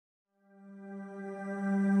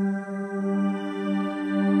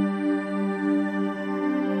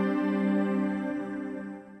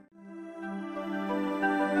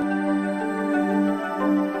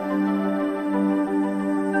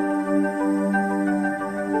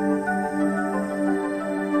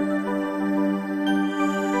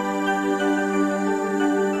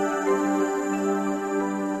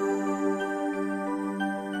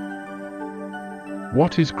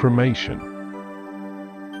What is cremation?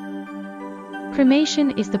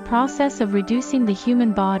 Cremation is the process of reducing the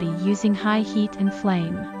human body using high heat and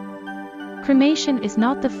flame. Cremation is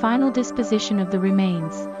not the final disposition of the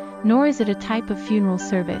remains, nor is it a type of funeral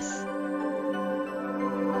service.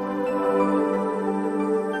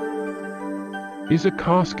 Is a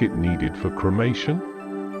casket needed for cremation?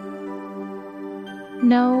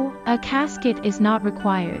 No, a casket is not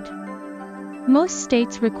required. Most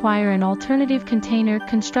states require an alternative container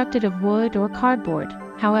constructed of wood or cardboard.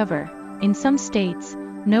 However, in some states,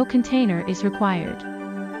 no container is required.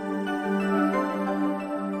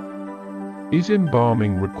 Is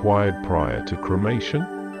embalming required prior to cremation?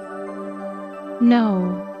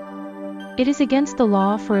 No. It is against the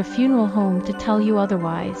law for a funeral home to tell you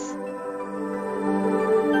otherwise.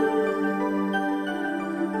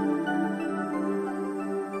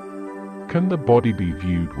 Can the body be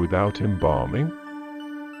viewed without embalming?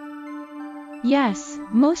 Yes,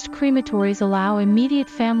 most crematories allow immediate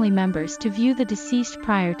family members to view the deceased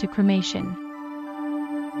prior to cremation.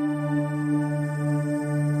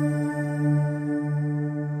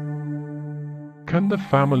 Can the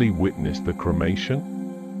family witness the cremation?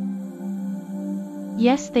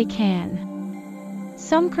 Yes, they can.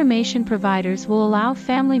 Some cremation providers will allow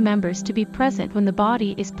family members to be present when the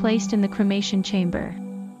body is placed in the cremation chamber.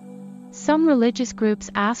 Some religious groups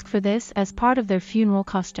ask for this as part of their funeral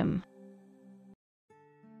custom.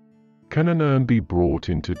 Can an urn be brought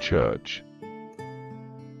into church?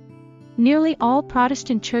 Nearly all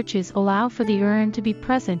Protestant churches allow for the urn to be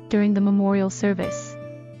present during the memorial service.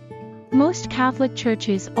 Most Catholic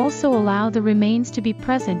churches also allow the remains to be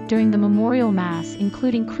present during the memorial mass,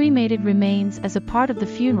 including cremated remains as a part of the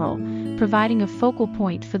funeral, providing a focal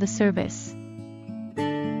point for the service.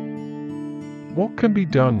 What can be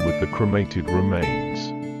done with the cremated remains?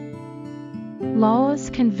 Laws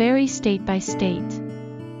can vary state by state.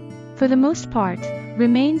 For the most part,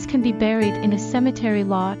 remains can be buried in a cemetery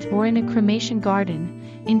lot or in a cremation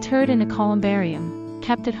garden, interred in a columbarium,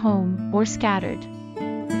 kept at home, or scattered.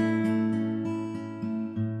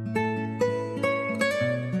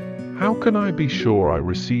 How can I be sure I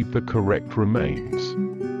receive the correct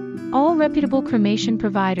remains? All reputable cremation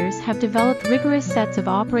providers have developed rigorous sets of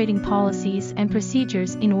operating policies and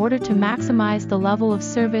procedures in order to maximize the level of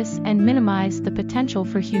service and minimize the potential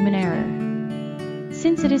for human error.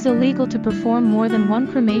 Since it is illegal to perform more than one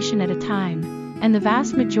cremation at a time, and the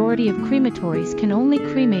vast majority of crematories can only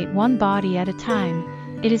cremate one body at a time,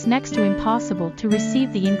 it is next to impossible to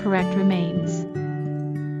receive the incorrect remains.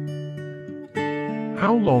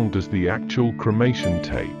 How long does the actual cremation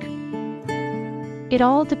take? It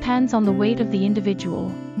all depends on the weight of the individual.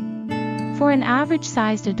 For an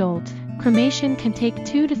average-sized adult, cremation can take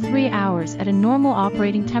 2 to 3 hours at a normal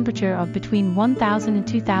operating temperature of between 1,000 and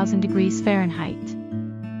 2,000 degrees Fahrenheit.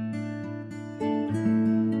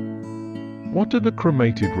 What do the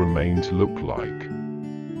cremated remains look like?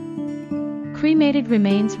 Cremated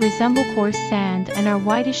remains resemble coarse sand and are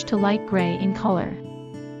whitish to light gray in color.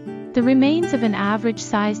 The remains of an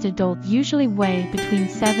average-sized adult usually weigh between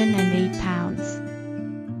 7 and 8 pounds.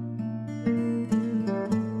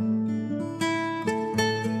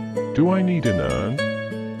 Do I need an urn?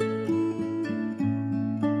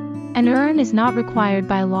 An urn is not required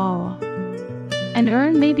by law. An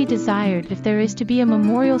urn may be desired if there is to be a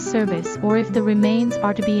memorial service or if the remains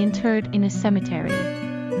are to be interred in a cemetery.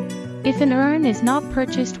 If an urn is not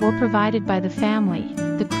purchased or provided by the family,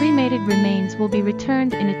 the cremated remains will be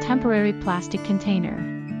returned in a temporary plastic container.